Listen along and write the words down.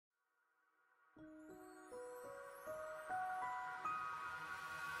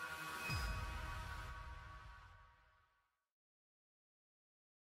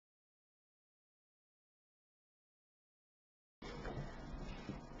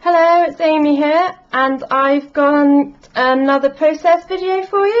it's Amy here, and I've got another process video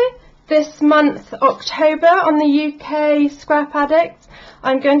for you. This month, October, on the UK Scrap Addicts,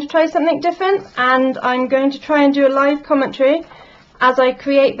 I'm going to try something different, and I'm going to try and do a live commentary as I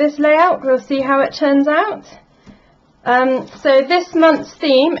create this layout. We'll see how it turns out. So this month's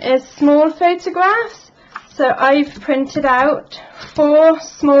theme is small photographs. So I've printed out 4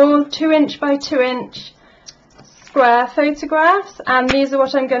 small 2" by 2" square photographs, and these are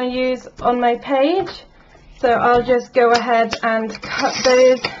what I'm going to use on my page. So I'll just go ahead and cut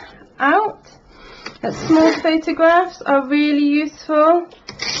those out. Small photographs are really useful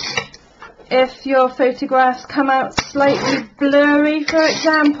if your photographs come out slightly blurry, for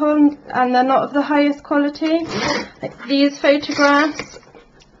example, and they're not of the highest quality. Like these photographs,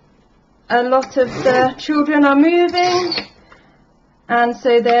 a lot of the children are moving, and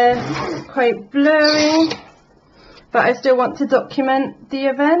so they're quite blurry, but I still want to document the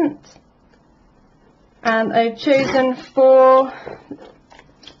event. And I've chosen 4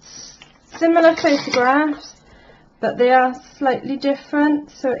 similar photographs, but they are slightly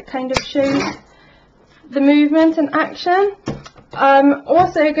different, so it kind of shows the movement and action. I'm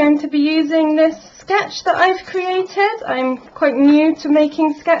also going to be using this sketch that I've created. I'm quite new to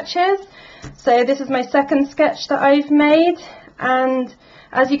making sketches, so this is my second sketch that I've made, and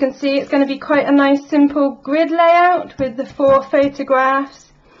as you can see, it's going to be quite a nice simple grid layout with the 4 photographs.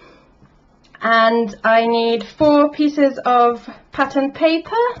 And I need 4 pieces of pattern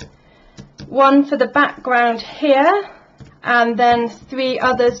paper, 1 for the background here, and then 3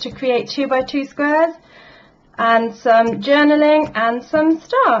 others to create 2 by 2 squares, and some journaling and some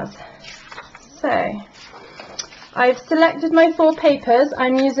stars. So I've selected my 4 papers.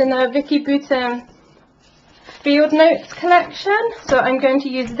 I'm using a Vicki Boutin Field Notes collection, so I'm going to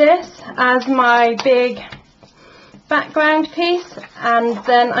use this as my big background piece, and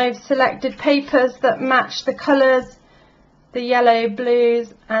then I've selected papers that match the colours, the yellow,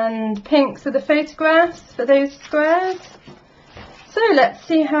 blues and pinks of the photographs for those squares. So let's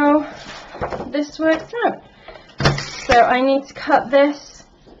see how this works out. So I need to cut this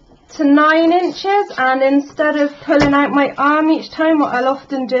to 9 inches, and instead of pulling out my arm each time, what I'll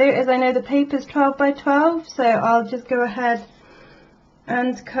often do is, I know the paper's 12 by 12, so I'll just go ahead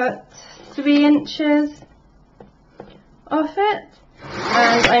and cut 3 inches off it,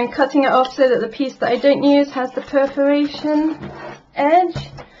 and I'm cutting it off so that the piece that I don't use has the perforation edge.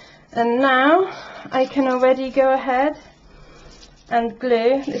 And now I can already go ahead and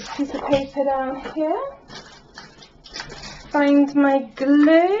glue this piece of paper down here. Find my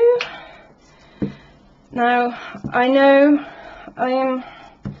glue. Now I know I am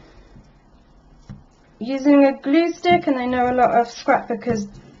using a glue stick, and I know a lot of scrapbookers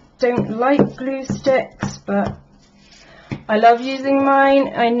don't like glue sticks, but I love using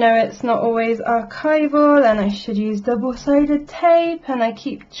mine. I know it's not always archival, and I should use double-sided tape, and I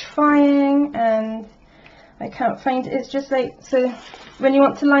keep trying and I can't find it. It's just like, so when you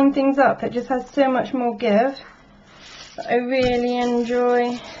want to line things up, it just has so much more give. I really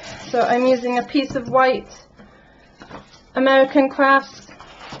enjoy. So I'm using a piece of white American Crafts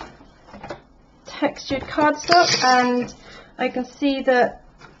textured cardstock, and I can see that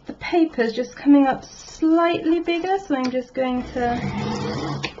the paper is just coming up slightly bigger, so I'm just going to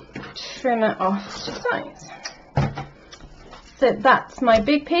trim it off to size. So that's my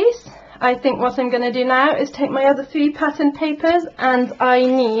big piece. I think what I'm going to do now is take my other 3 pattern papers, and I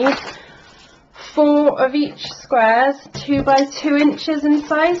need 4 of each squares, 2 by 2 inches in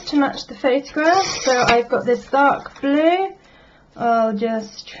size, to match the photograph. So I've got this dark blue. I'll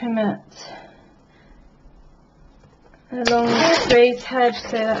just trim it along the straight edge,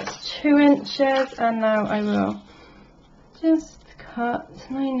 so that's 2 inches, and now I will just cut,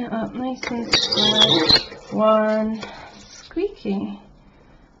 line it up nice and square. 1 squeaky.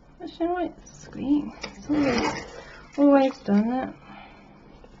 Actually, I might squeak. It's always done that.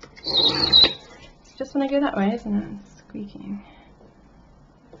 Just when I go that way, isn't it? Squeaking.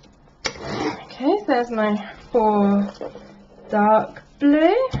 Okay, so there's my 4 dark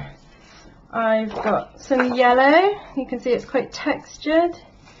blue. I've got some yellow. You can see it's quite textured.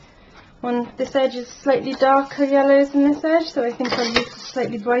 This edge is slightly darker yellows than this edge, so I think I'll use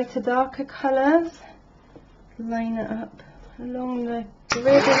slightly brighter, darker colours. Line it up along the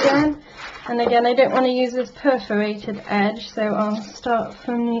grid again. And again, I don't want to use this perforated edge, so I'll start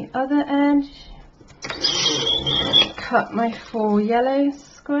from the other edge. Cut my 4 yellow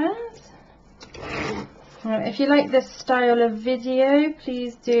squares. Now, if you like this style of video,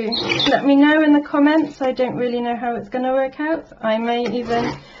 please do let me know in the comments. I don't really know how it's going to work out. I may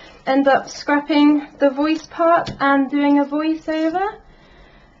even end up scrapping the voice part and doing a voiceover.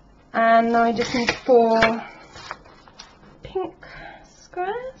 And now I just need 4 pink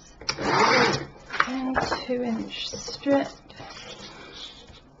squares and 2-inch strip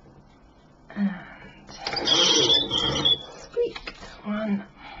and squeak. 1,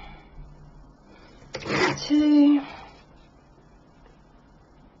 2,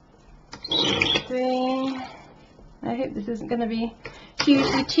 3. I hope this isn't going to be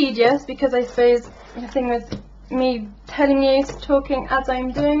hugely tedious, because I suppose the thing with me telling you, talking as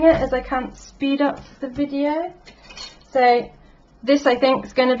I'm doing it, is I can't speed up the video. So this, I think,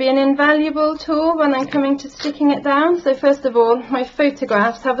 is going to be an invaluable tool when I'm coming to sticking it down. So first of all, my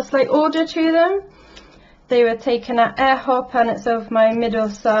photographs have a slight order to them. They were taken at Air Hop, and it's of my middle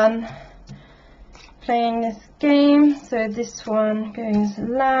son playing this game. So this one goes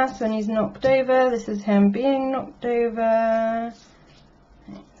last when he's knocked over. This is him being knocked over.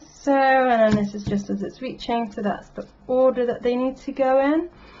 So, and then this is just as it's reaching, so that's the order that they need to go in.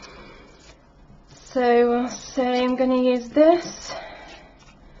 So we'll say I'm going to use this,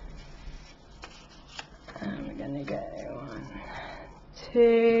 and we're going to go 1,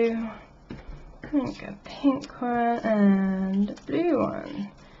 2, I think a pink one and a blue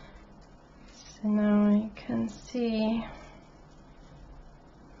one. So now I can see,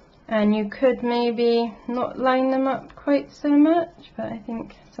 and you could maybe not line them up quite so much, but I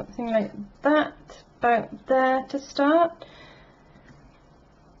think something like that, about there to start.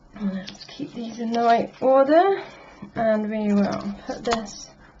 Let's keep these in the right order, and we will put this,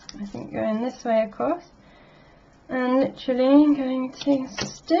 I think, going this way across, and literally going to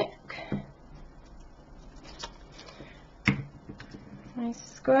stick my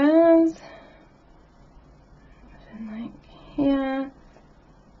squares, something like here,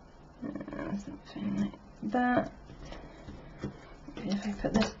 something like that. If I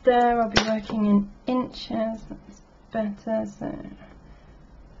put this there, I'll be working in inches, that's better, so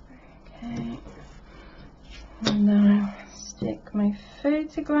okay. And then I'll stick my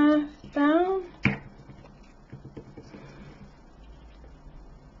photograph down.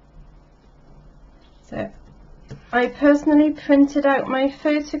 So I personally printed out my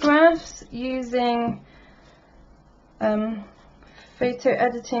photographs using photo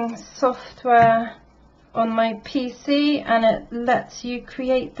editing software on my PC, and it lets you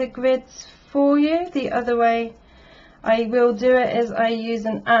create the grids for you. The other way I will do it is I use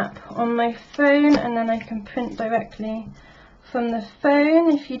an app on my phone, and then I can print directly from the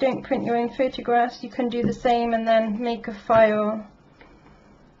phone. If you don't print your own photographs, you can do the same and then make a file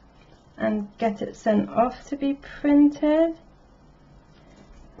and get it sent off to be printed.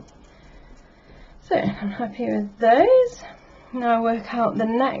 So I'm happy with those. Now work out the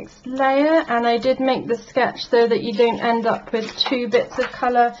next layer, and I did make the sketch so that you don't end up with 2 bits of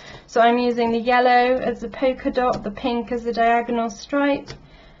colour. So I'm using the yellow as the polka dot, the pink as the diagonal stripe,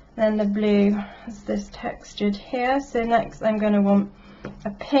 and the blue as this textured here. So next I'm going to want a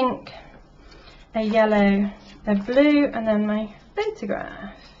pink, a yellow, a blue, and then my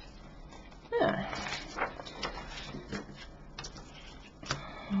photograph.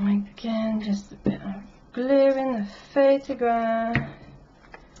 Again, just a bit of blue in the photograph,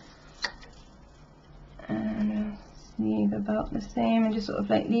 and we'll leave about the same, and just sort of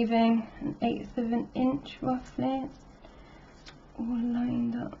like leaving 1/8 of an inch roughly. It's all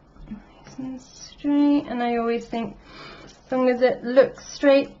lined up nice and straight, and I always think as long as it looks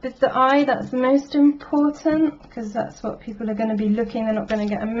straight with the eye, that's the most important, because that's what people are going to be looking. They're not going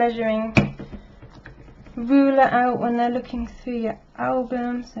to get a measuring ruler out when they're looking through your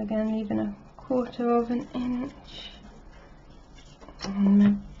album. So again, leaving a 1/4 of an inch on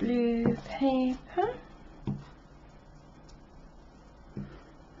the blue paper.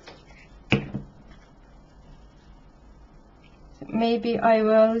 So maybe I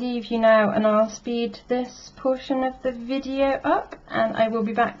will leave you now, and I'll speed this portion of the video up, and I will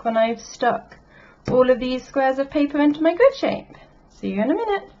be back when I've stuck all of these squares of paper into my grid shape. See you in a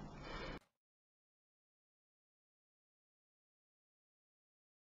minute.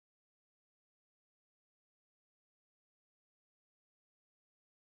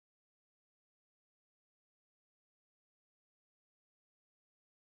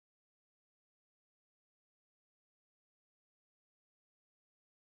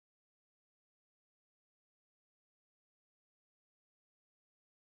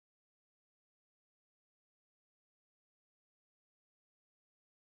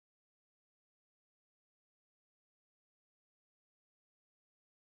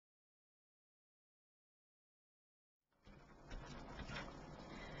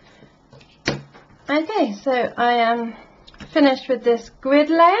 Okay, so I am finished with this grid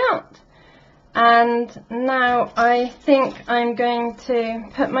layout, And now I think I'm going to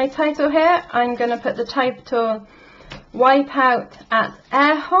put my title here. I'm going to put the title Wipeout at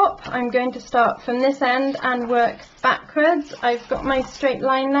Air Hop. I'm going to start from this end and work backwards. I've got my straight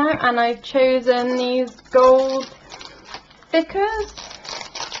line now, and I've chosen these gold thickers.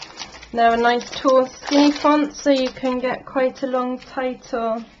 They're a nice tall skinny font, so you can get quite a long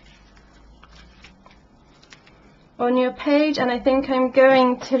title on your page. And I think I'm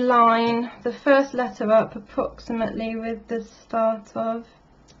going to line the first letter up approximately with the start of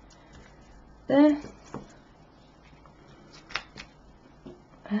this,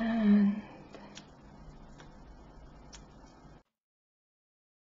 and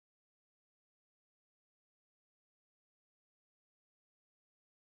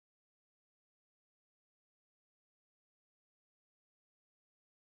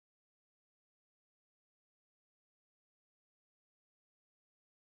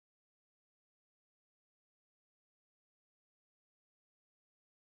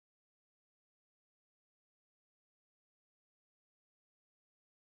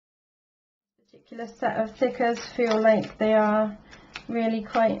particular set of thickers feel like they are really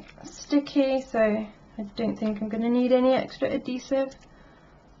quite sticky, so I don't think I'm going to need any extra adhesive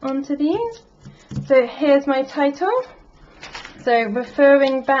onto these. So here's my title. So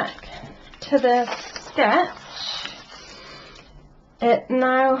referring back to the sketch, it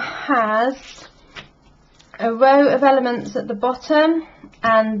now has a row of elements at the bottom,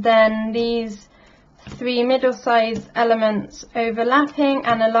 and then these three middle-sized elements overlapping,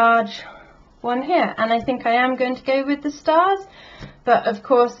 and a large one here. And I think I am going to go with the stars, but of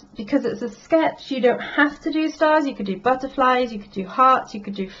course, because it's a sketch, you don't have to do stars. You could do butterflies, you could do hearts, you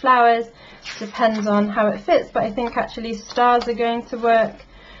could do flowers. Depends on how it fits, but I think actually stars are going to work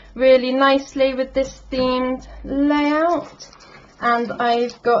really nicely with this themed layout. And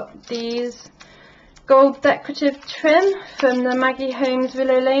I've got these gold decorative trim from the Maggie Holmes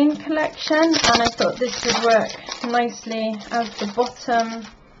Willow Lane collection, and I thought this would work nicely as the bottom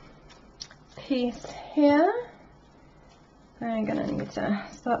piece here. I'm going to need to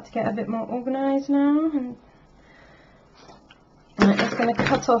start to get a bit more organised now, and I'm just going to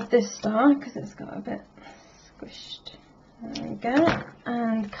cut off this star because it's got a bit squished. There we go,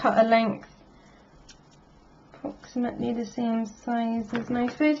 and cut a length approximately the same size as my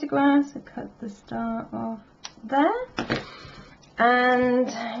photograph, so cut the star off there. And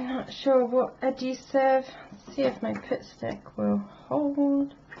I'm not sure what adhesive, let's see if my pit stick will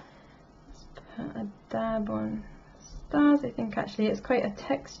hold. Let's put a dab on stars. I think actually it's quite a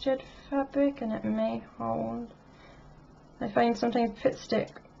textured fabric and it may hold. I find sometimes pit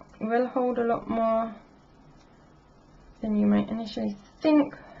stick will hold a lot more than you might initially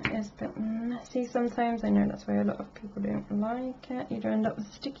think. It's a bit messy sometimes. I know that's why a lot of people don't like it. You do end up with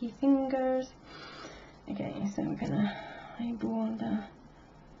sticky fingers. Okay, so I'm gonna eyeball the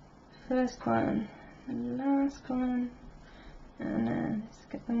first one, the last one, and then let's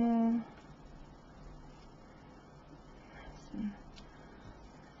get them all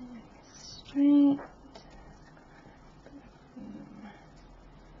straight.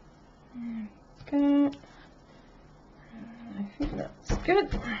 There we go. I think that's good.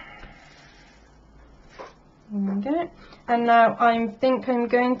 There we go. And now I think I'm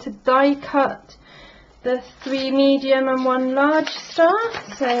going to die cut the 3 medium and 1 large star.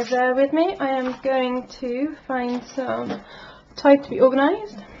 So bear with me. I am going to find some time to be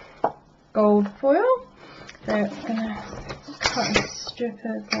organised gold foil. So I'm going to cut a strip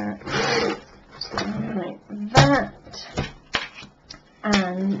of that like that,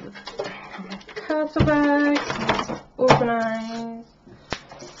 and cardstock bags, organise.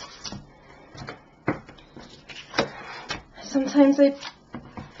 Sometimes I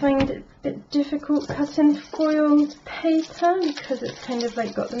find it a bit difficult cutting foiled paper because it's kind of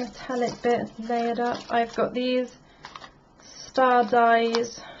like got the metallic bit layered up. I've got these star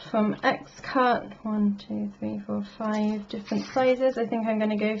dies from X-Cut, 1, 2, 3, 4, 5 different sizes. I think I'm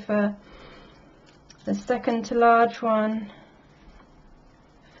going to go for the second to large one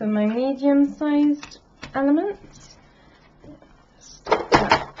for my medium sized elements. Stick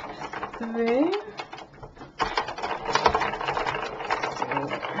that through.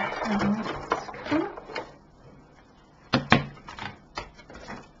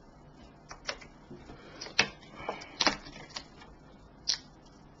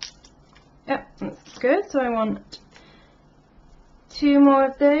 Yep, that's good. So I want 2 more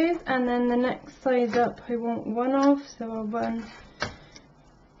of those, and then the next size up I want 1 of, so I'll run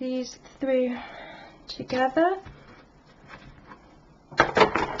these 3 together.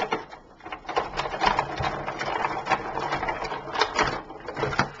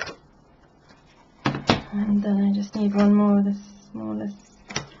 need one more of the smallest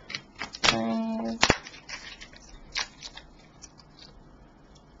size.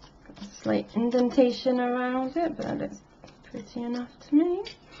 Got a slight indentation around it, but that looks pretty enough to me.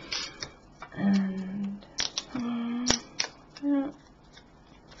 And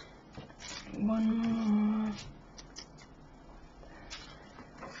one more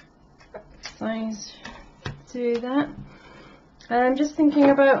size to do that. I'm just thinking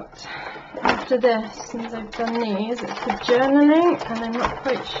about, after this, since I've done these, it's the journaling, and I'm not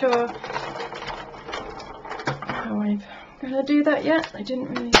quite sure how I'm going to do that yet. I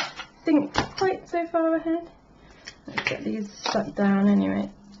didn't really think quite so far ahead. Let's get these stuck down anyway.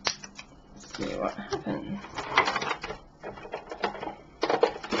 See what happens.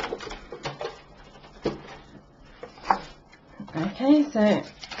 Okay, so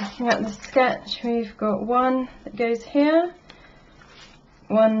looking at the sketch, we've got one that goes here,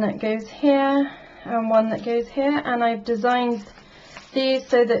 one that goes here, and one that goes here, and I've designed these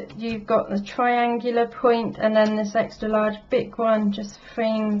so that you've got the triangular point, and then this extra large big one just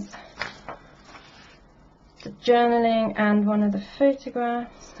frames the journaling and one of the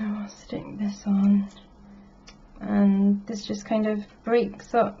photographs. So I'll stick this on, and this just kind of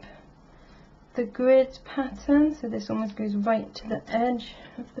breaks up the grid pattern, so this almost goes right to the edge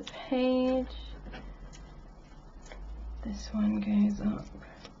of the page. This one goes up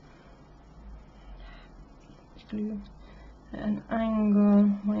to an angle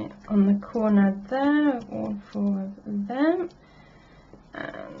right on the corner there of all four of them,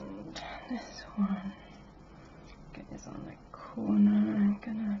 and this one goes on the corner. I'm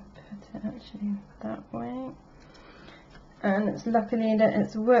gonna put it actually that way, and it's luckily that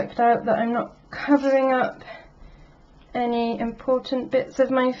it's worked out that I'm not covering up any important bits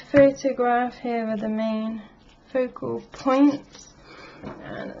of my photograph. Here are the main focal points,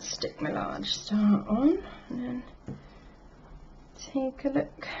 and let's stick my large star on and then take a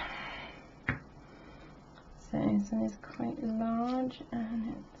look. So this one is quite large,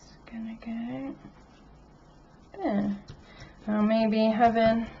 and it's gonna go there. Now maybe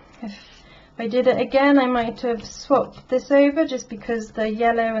if I did it again, I might have swapped this over, just because the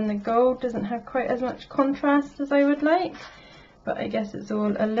yellow and the gold doesn't have quite as much contrast as I would like, but I guess it's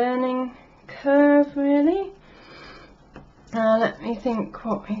all a learning curve really. Let me think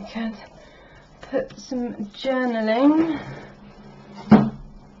what we could put some journaling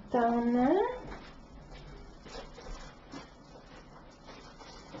down there.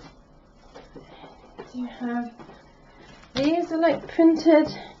 Do you have, these are like printed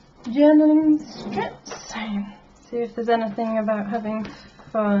journaling strips, so see if there's anything about having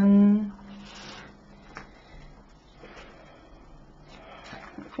fun.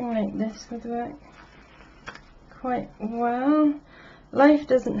 Something like this would work quite well. Life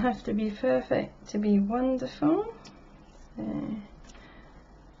doesn't have to be perfect to be wonderful. So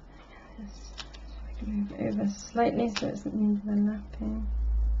just move it over slightly so it doesn't need overlapping.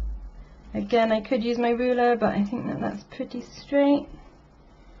 Again, I could use my ruler, but I think that that's pretty straight.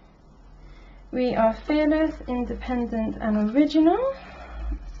 We are fearless, independent, and original.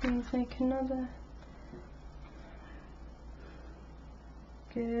 Seems like another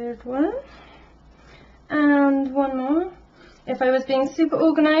good one. And one more. If I was being super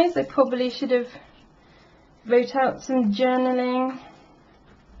organized, I probably should have wrote out some journaling.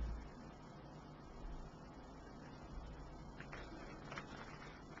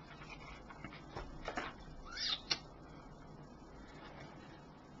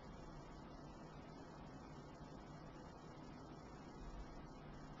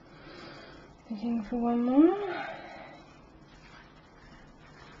 Looking for one more.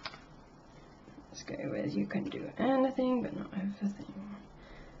 Let's go with you can do anything but not everything.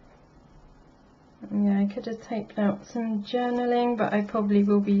 Yeah, I could have typed out some journaling, but I probably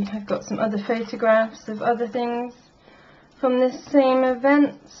will be, I've got some other photographs of other things from this same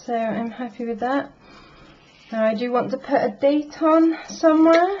event, so I'm happy with that. Now I do want to put a date on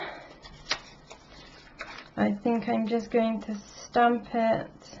somewhere. I think I'm just going to stamp it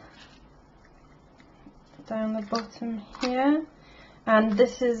down the bottom here, and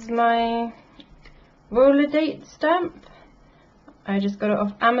this is my roller date stamp. I just got it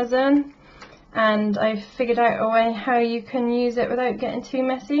off Amazon, and I figured out a way how you can use it without getting too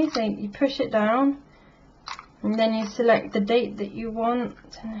messy. So you push it down, and then you select the date that you want.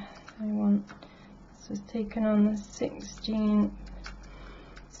 This was taken on the 16th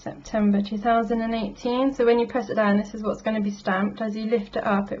September 2018. So when you press it down, this is what's going to be stamped. As you lift it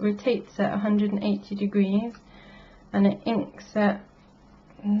up, it rotates at 180 degrees, and it inks it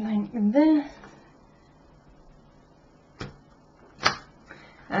like this.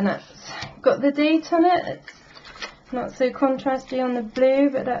 And it's got the date on it. It's not so contrasty on the blue,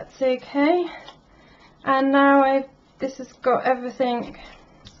 but that's okay. And now this has got everything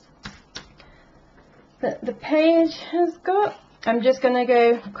that the page has got. I'm just going to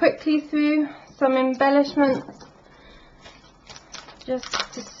go quickly through some embellishments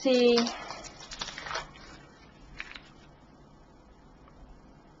just to see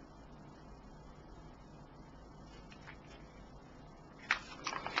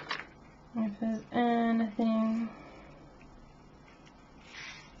if there's anything.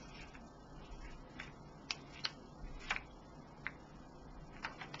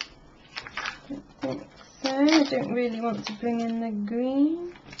 I don't think so. I don't really want to bring in the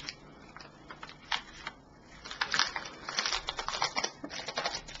green.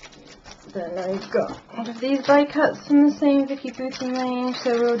 Then I've got one of these die cuts from the same Vicki Boutin range,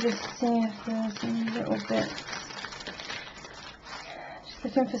 so we'll just see if there's some little bits. Just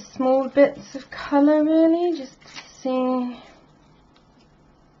looking for small bits of colour really, just to see.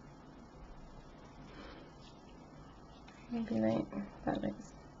 Maybe like that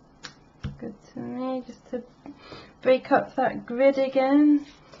looks good to me, just to break up that grid again.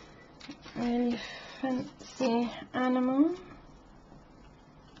 Really fancy animal.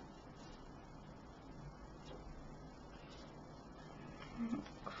 Not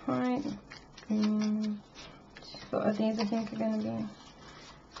quite. Just what of these I think are going to be.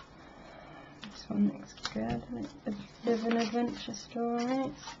 This one looks good. Like a bit of an adventure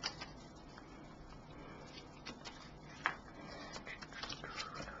story.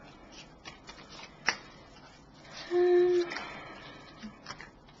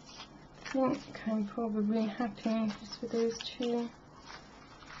 I think I'm probably happy just with those two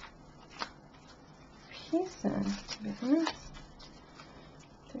pieces, to be honest.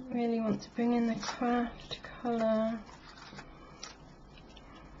 Don't really want to bring in the craft colour.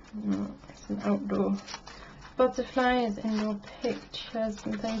 No, it's an outdoor butterfly, it's indoor pictures.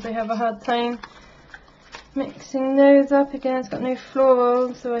 Sometimes I have a hard time mixing those up. Again, it's got no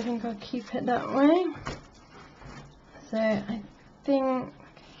florals, so I think I'll keep it that way. So I think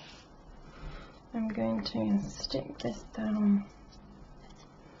I'm going to stick this down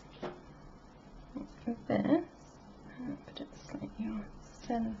like this, and put it slightly on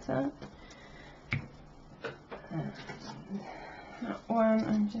centre. That one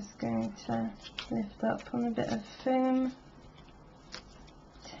I'm just going to lift up on a bit of foam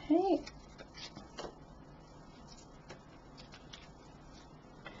tape.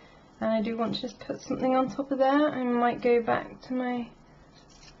 And I do want to just put something on top of there. I might go back to my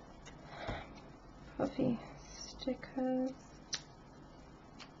puffy stickers.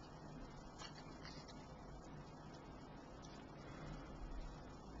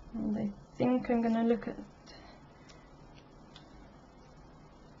 And I think I'm going to look at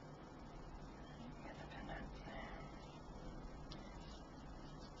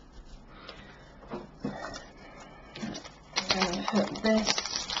put this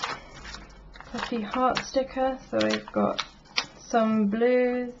puffy heart sticker. So I've got some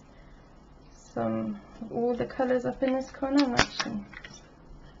blues, some of all the colours up in this corner, and actually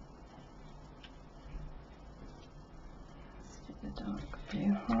stick the dark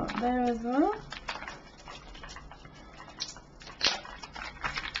blue heart there as well.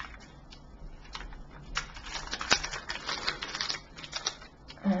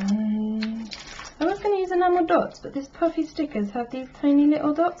 And I was going to use enamel dots, but these puffy stickers have these tiny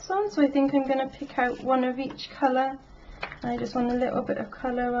little dots on, so I think I'm going to pick out one of each colour. I just want a little bit of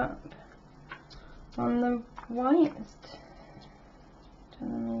colour up on the white. To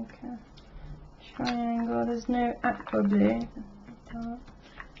make a triangle. There's no aqua blue. I'm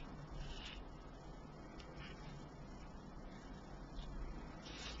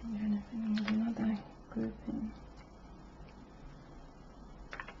going to need another grouping.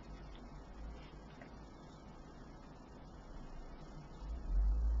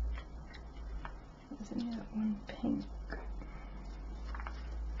 Isn't that one pink?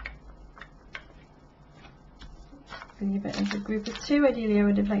 Leave it as a group of two. Ideally I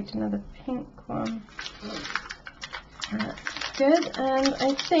would have liked another pink one. That's good, and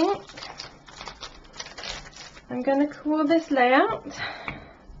I think I'm going to call this layout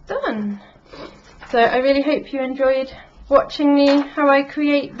done. So I really hope you enjoyed watching me how I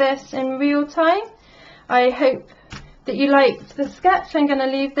create this in real time. I hope that you liked the sketch. I'm going to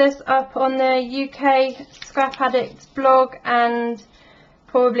leave this up on the UK Scrap Addicts blog and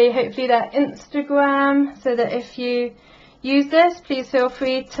probably hopefully their Instagram, so that if you use this, please feel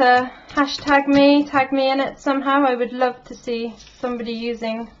free to hashtag me, tag me in it somehow. I would love to see somebody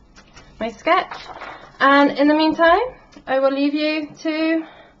using my sketch. And in the meantime, I will leave you to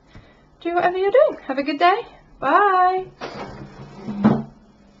do whatever you're doing. Have a good day. Bye.